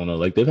Arizona.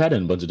 Like they've had it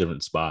in a bunch of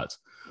different spots,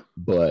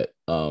 but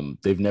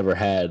they've never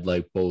had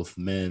like both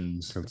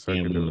men's and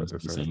women's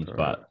at the same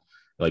spot,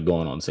 like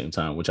going on the same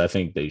time, which I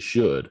think they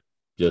should,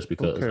 just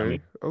because.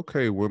 Women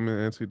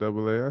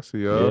NCAA. I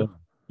see y'all.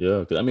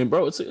 Yeah, I mean,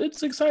 bro, it's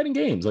exciting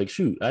games. Like,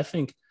 shoot, I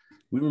think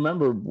we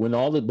remember when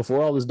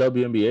before all this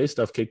WNBA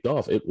stuff kicked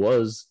off, it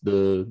was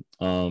the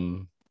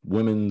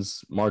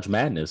women's March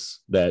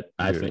Madness that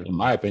I think, in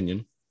my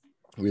opinion,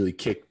 really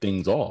kicked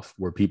things off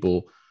where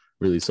people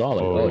really saw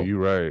like, Oh, you're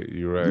right.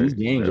 You're right. these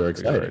games are Definitely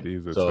exciting. right.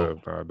 These are So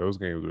tough. Nah, those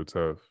games were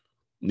tough.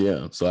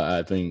 yeah, so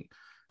I think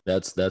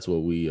that's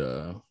what we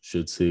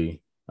should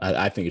see.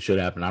 I think it should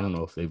happen. I don't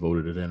know if they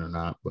voted it in or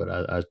not, but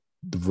I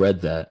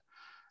read that.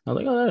 I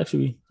was like, oh, that'd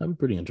be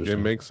pretty It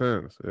interesting. makes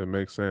sense. It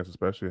makes sense,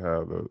 especially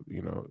how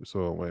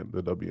so it went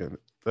the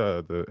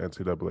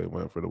NCAA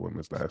went for the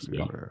women's last year,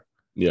 Yeah, man.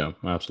 yeah,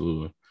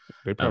 absolutely.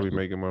 They probably Absolutely.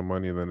 making more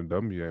money than the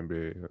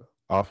WNBA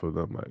off of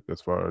them, like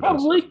as far as just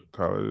Probably,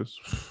 colleges.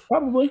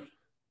 probably,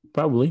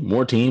 probably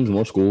more teams,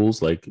 more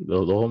schools, like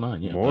the whole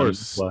nine. Yeah, I More mean,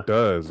 that's why.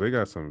 studs. They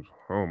got some.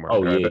 Oh my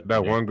Oh god, yeah,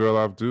 that yeah. one girl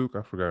off Duke,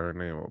 I forgot her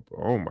name.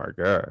 Oh my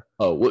god.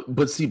 Oh,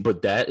 but see,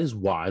 but that is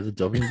why the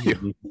Yo,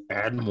 WNBA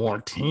add more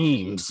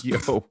teams.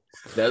 yo,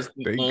 That's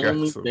the they got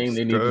only some thing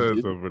they need to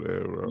studs do. over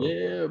there, bro.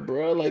 Yeah,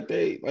 bro. Like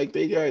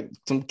they got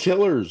some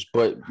killers,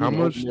 but How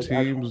much there's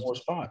actual teams more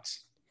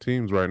spots.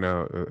 teams right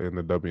now in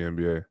the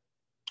WNBA?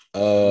 How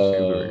much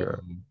teams do they got?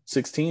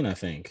 16, I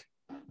think.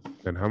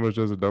 And how much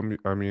does the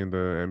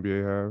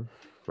NBA have?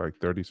 Like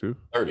 32?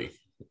 30.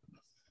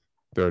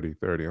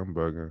 30. I'm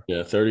bugging.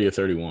 Yeah, 30 or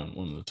 31.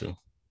 One of the two.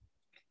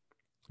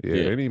 Yeah,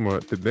 Yeah. they need more.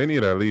 They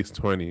need at least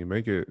 20.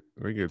 Make it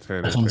 10 That's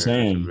and what I'm 10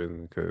 saying.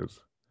 division because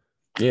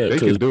Yeah, they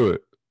because can do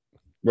it.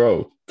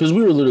 bro, because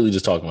we were literally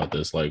just talking about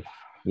this. Like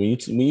when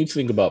you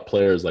think about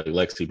players like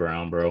Lexi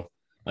Brown, bro,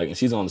 like and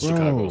she's on the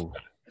Chicago, Bro,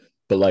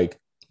 but like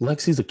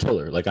Lexi's a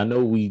killer. Like I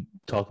know we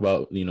talk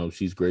about,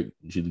 she's great,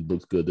 she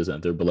looks good, this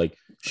and there, but like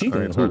she I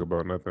can ain't talking hoop.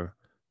 about nothing.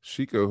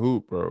 She could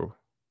hoop, bro.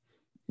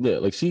 Yeah,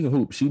 like she can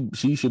hoop.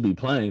 She should be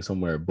playing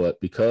somewhere, but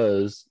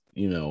because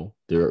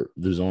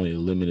there's only a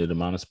limited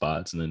amount of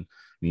spots, and then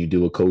when you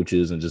deal with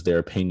coaches and just their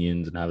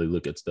opinions and how they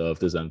look at stuff,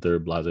 this and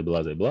third, blah blah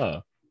blah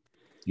blah.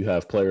 You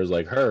have players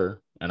like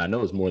her, and I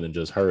know it's more than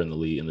just her in the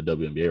league in the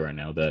WNBA right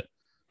now. That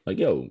like,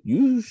 yo,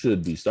 you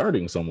should be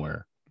starting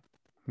somewhere.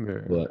 Yeah.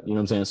 But you know what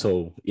I'm saying?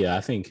 So yeah,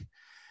 I think,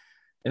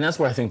 and that's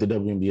where I think the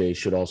WNBA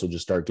should also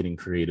just start getting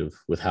creative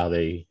with how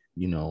they,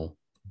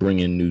 bring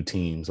in new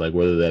teams, like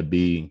whether that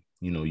be,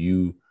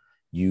 you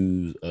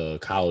use a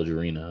college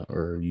arena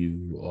or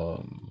you,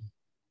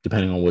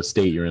 depending on what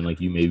state you're in, like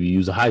you maybe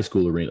use a high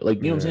school arena, like,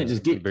 you know what I'm saying?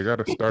 Just They got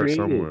to get start creative.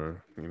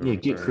 somewhere. You know Yeah, what I'm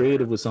get saying?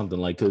 creative with something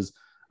like, because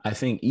I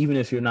think even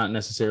if you're not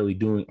necessarily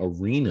doing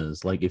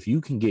arenas, like if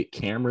you can get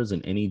cameras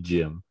in any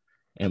gym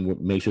and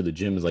make sure the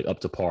gym is like up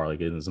to par,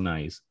 like it is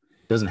nice,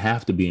 it doesn't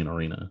have to be an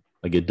arena.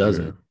 Like it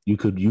doesn't. Yeah.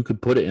 You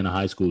could put it in a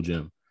high school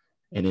gym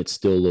and it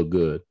still look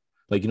good.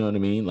 Like, you know what I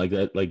mean? Like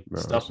that, like No,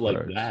 stuff that's like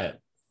facts. that.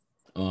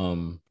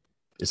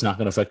 It's not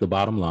going to affect the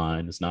bottom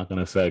line. It's not going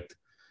to affect,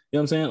 you know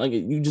what I'm saying? Like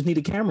you just need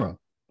a camera.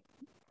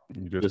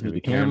 You just Just need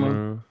need a a camera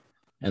camera.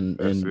 and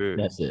That's and it.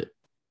 that's it.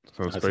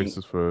 Some I think,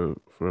 spaces for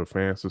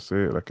fans to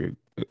sit, like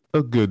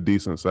a good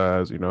decent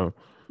size,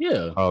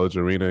 yeah, college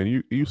arena,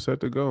 and you set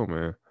to go,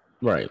 man.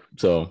 right.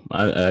 So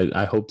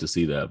I hope to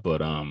see that,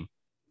 but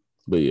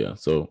yeah.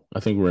 So I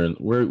think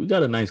we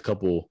got a nice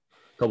couple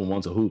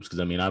months of hoops, because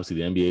I mean obviously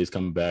the NBA is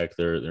coming back.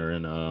 They're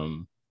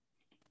in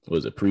what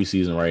is it,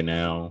 preseason right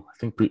now? I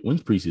think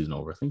when's preseason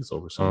over? I think it's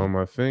over soon.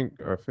 I think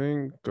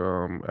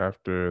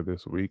after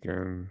this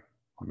weekend,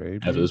 After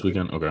maybe this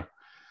weekend, okay, I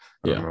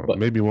don't yeah. know, But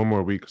maybe one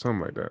more week,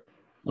 something like that.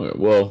 okay,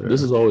 well,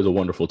 this Yeah, is always a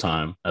wonderful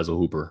time as a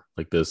hooper,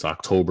 like this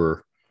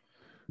October,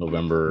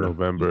 November,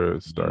 November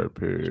start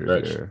period.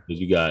 stretch, Yeah,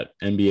 because you got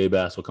NBA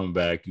basketball coming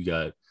back, you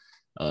got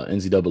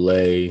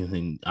NCAA,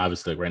 and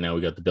obviously like right now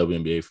we got the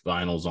WNBA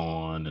finals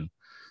on and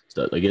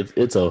stuff. Like it's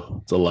a it's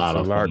lot a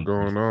of lot fun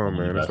going on,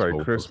 man. It's like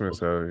basketball. Christmas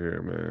out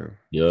here, man.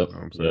 Yep, You know what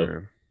I'm yep,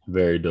 saying?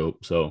 very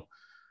dope. So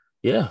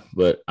yeah,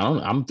 but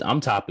I'm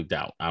topicked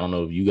out. I don't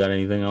know if you got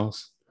anything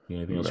else.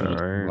 Anything else you want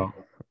Nah, to talk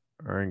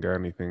about? I ain't got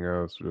anything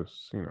else.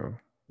 Just Yeah,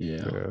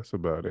 yeah, that's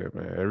about it,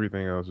 man.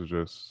 Everything else is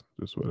just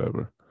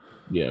whatever.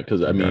 yeah,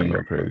 because I Ain't got mean,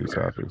 no crazy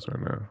topics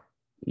right now.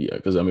 yeah,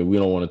 because I mean, we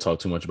don't want to talk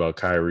too much about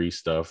Kyrie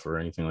stuff or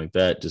anything like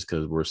that, just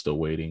because we're still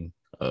waiting.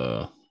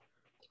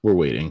 We're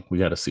waiting. We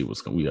got to see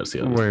what's going. We got to see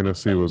how I'm this. waiting to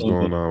see what's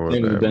going on with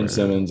Same with that, Ben man.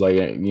 Simmons, like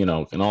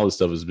and all this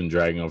stuff has been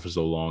dragging on for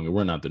so long, and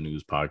we're not the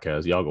news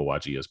podcast. Y'all go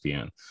watch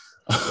ESPN.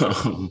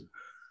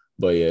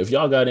 But yeah, if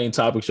y'all got any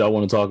topics y'all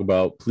want to talk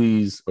about,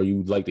 please, or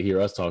you'd like to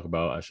hear us talk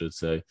about, I should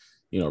say,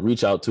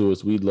 reach out to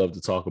us. We'd love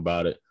to talk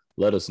about it.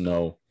 Let us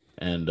know,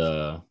 and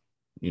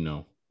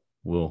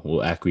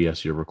we'll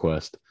acquiesce your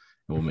request,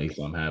 and we'll make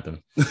something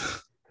happen.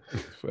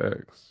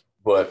 Facts.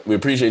 But we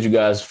appreciate you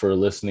guys for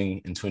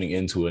listening and tuning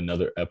into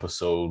another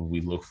episode.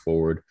 We look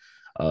forward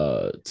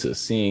to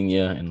seeing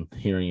you and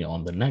hearing you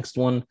on the next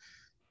one.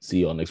 See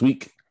you all next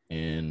week,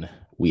 and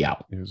we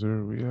out. Yes,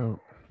 sir. We out.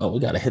 Oh, we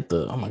gotta hit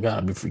the. Oh my god,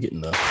 I've been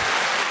forgetting the.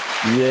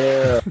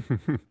 Yeah.